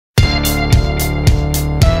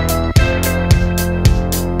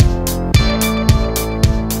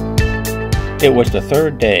It was the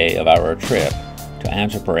third day of our trip to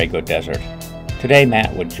Anza Borrego Desert. Today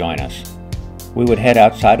Matt would join us. We would head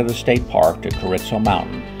outside of the state park to Carrizo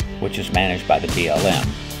Mountain, which is managed by the BLM.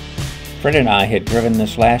 Fred and I had driven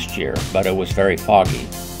this last year, but it was very foggy.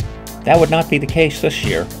 That would not be the case this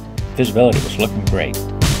year. Visibility was looking great.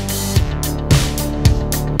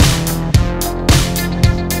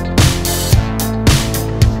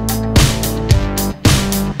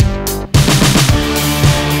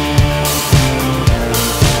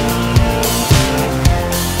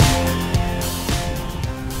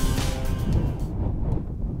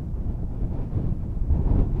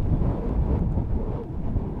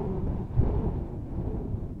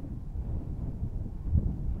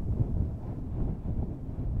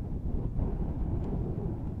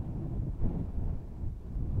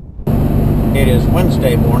 It is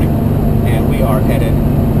Wednesday morning, and we are headed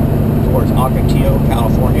towards Ocotillo,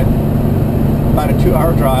 California. About a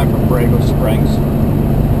 2-hour drive from Borrego Springs.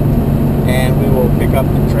 And we will pick up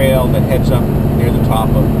the trail that heads up near the top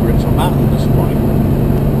of Carrizo Mountain this morning.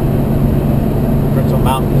 Carrizo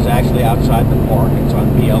Mountain is actually outside the park. It's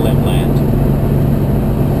on BLM land.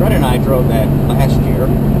 Fred and I drove that last year,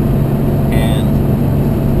 and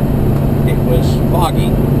it was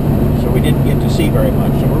foggy, so we didn't get to see very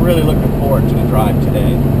much. So we're really looking forward to the drive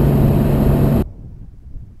today.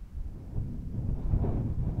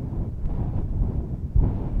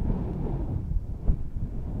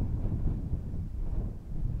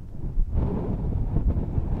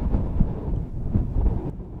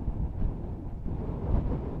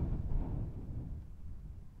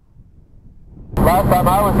 Last time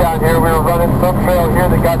I was down here, we were running some trail here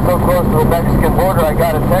that got so close to the Mexican border, I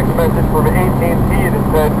got a text message from AT&T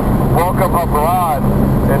that said, "Welcome abroad,"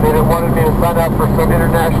 and then it wanted me to sign up for some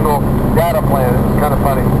international data plan. It was kind of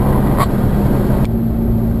funny.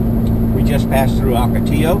 We just passed through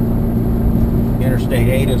Ocotillo. Interstate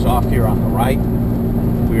 8 is off here on the right.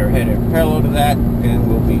 We are headed parallel to that, and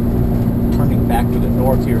we'll be turning back to the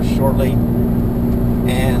north here shortly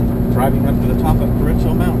and driving up to the top of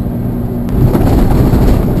Carrizo Mountain.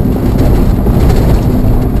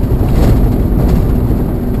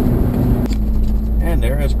 And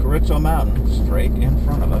there is Carrizo Mountain straight in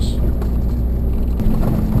front of us.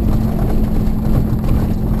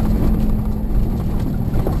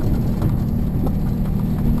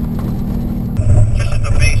 Just at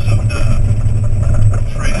the base of the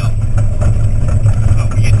trail.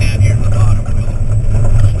 We get down here at the bottom,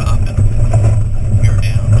 we'll stop and air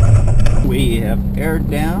down. We have aired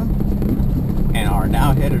down and are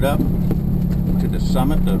now headed up to the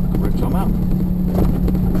summit of Carrizo Mountain.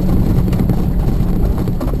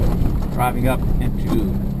 Driving up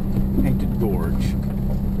into Painted Gorge.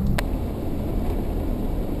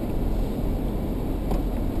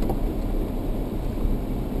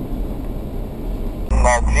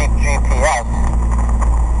 GPS,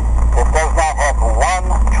 it does not have one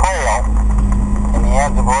trail in the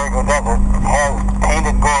Anza Borrego Desert, has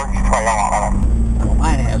Painted Gorge Trail on it. Well,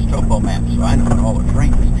 mine has topo maps, so I know what all the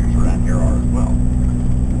terrain features around here are as well.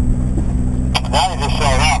 Now you just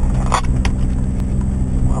showed up.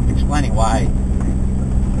 Well, I'm explaining why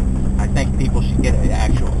I think people should get an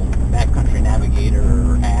actual backcountry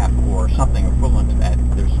navigator app or something equivalent to that.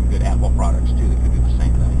 There's some good Apple products too that could do the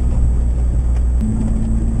same thing.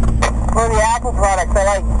 For the Apple products, I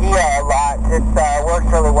like Gia a lot. It works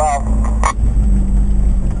really well.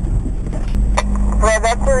 Fred,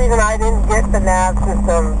 that's the reason I didn't get the nav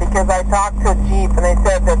system, because I talked to Jeep and they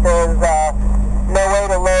said that there's no way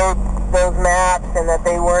to load those maps and that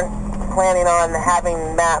they weren't planning on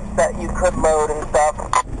having maps that you could load and stuff.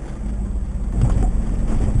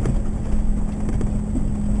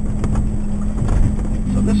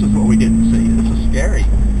 So this is what we didn't see. This is scary.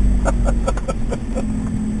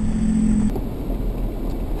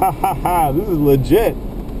 Ha ha ha, this is legit.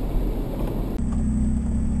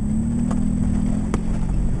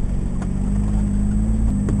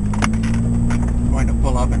 I'm going to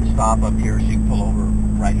pull up and stop up here so you can pull over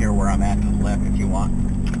right here where I'm at to the left if you want.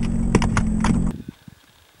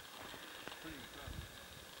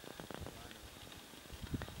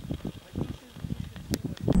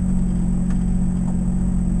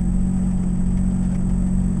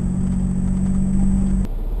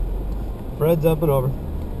 Fred's up and over.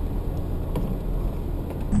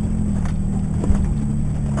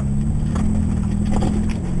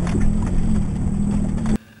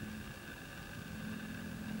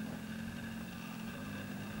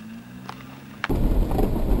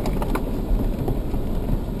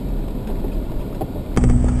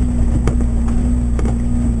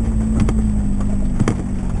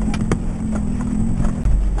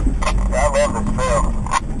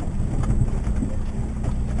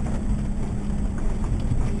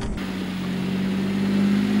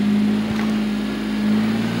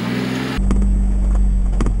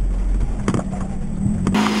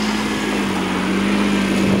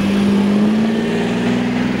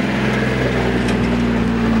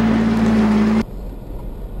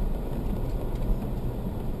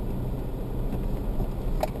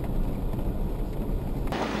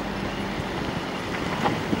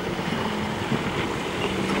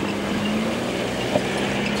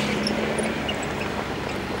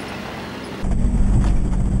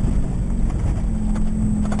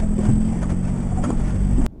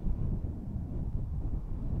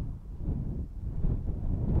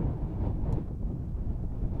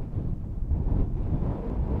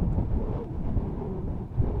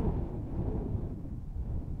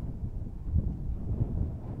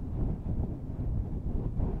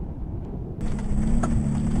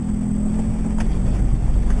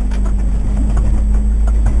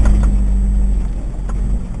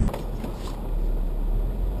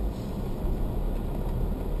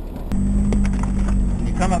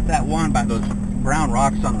 climb up that one by those brown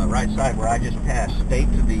rocks on the right side where I just passed, state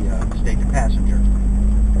to passenger.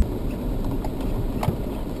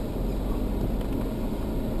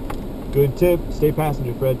 Good tip. Stay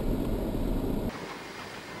passenger, Fred.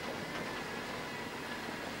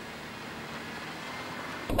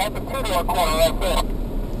 That's a 2-door corner right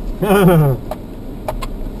there.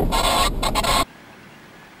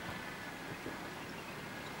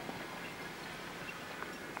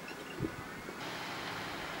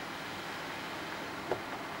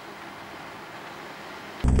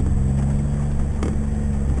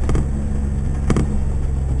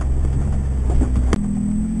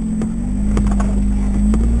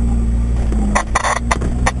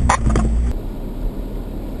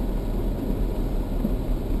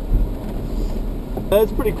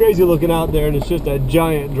 That's pretty crazy looking out there, and it's just a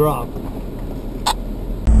giant drop.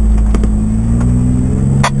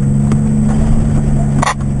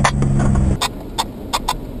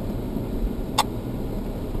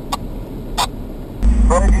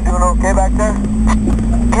 Fred, you doing okay back there?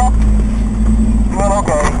 Yep. Doing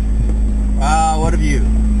okay. What have you?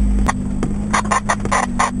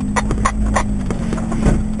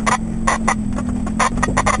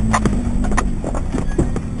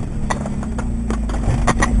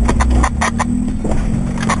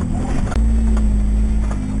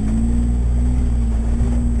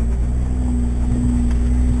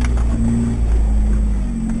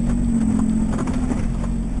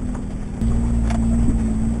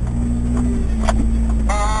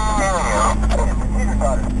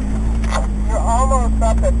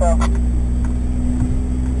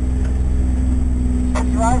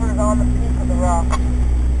 Driver's on the peak of the rock.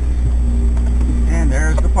 And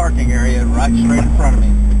there's the parking area right straight in front of me.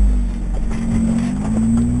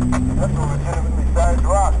 That's a legitimately sized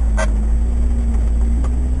rock.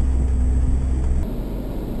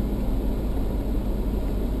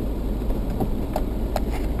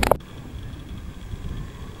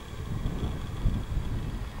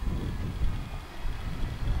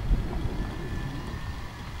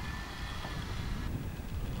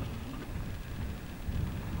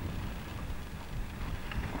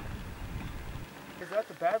 Is that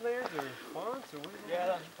the Badlands or Fonts or what is it? Yeah,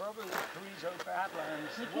 that's probably the Carrizo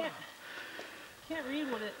Badlands. You can't read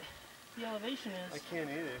what the elevation is. I can't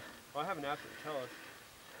either. Well, I have an app that tell us.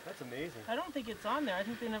 That's amazing. I don't think it's on there. I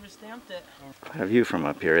think they never stamped it. Quite a view from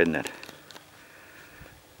up here, isn't it?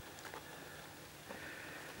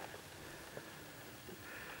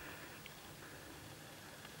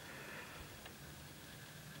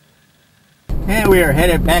 And we are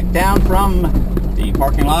headed back down from the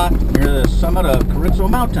parking lot near the summit of Carrizo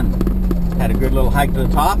Mountain. Had a good little hike to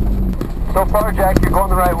the top. So far, Jack, you're going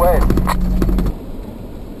the right way.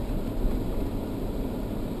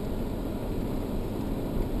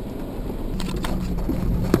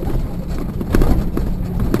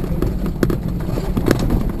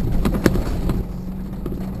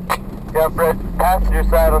 Yeah, Fred, passenger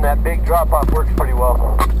side on that big drop-off works pretty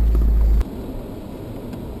well.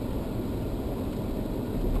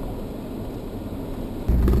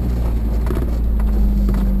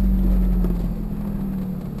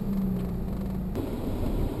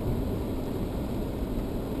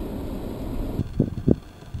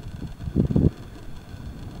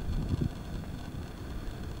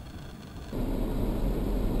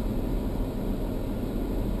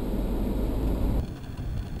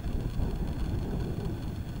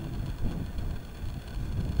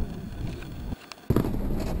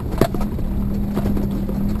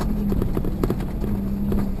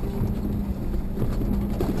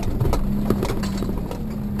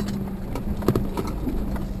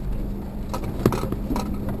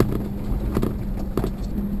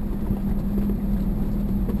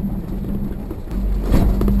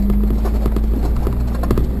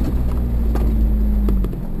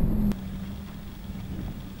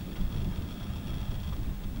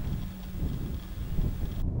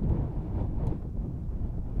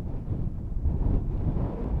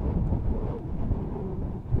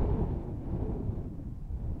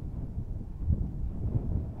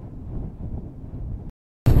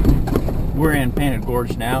 We're in Painted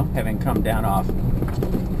Gorge now, having come down off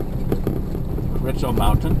Carrizo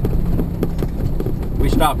Mountain. We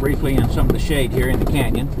stopped briefly in some of the shade here in the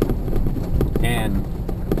canyon and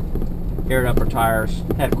aired up our tires,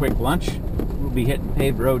 had a quick lunch. We'll be hitting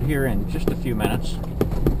paved road here in just a few minutes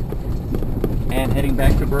and heading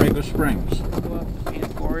back to Borrego Springs.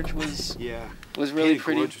 Painted Gorge was really Painted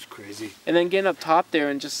pretty. Gorge was crazy. And then getting up top there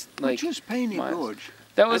and just like Which is Painted Gorge?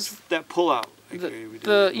 that was That pull out.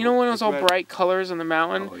 You know when it was all bright colors on the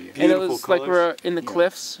mountain, and it Beautiful was like colors. we're in the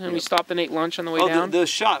cliffs, and we stopped and ate lunch on the way Oh, down. the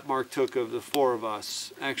shot Mark took of the 4 of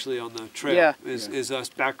us actually on the trail is us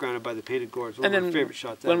backgrounded by the Painted Gorge. One of my favorite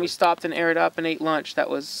shots when ever. we stopped and aired up and ate lunch, that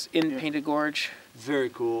was in Painted Gorge. Very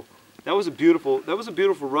cool. That was a beautiful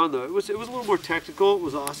run though. It was a little more technical. It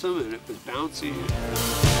was awesome and it was bouncy.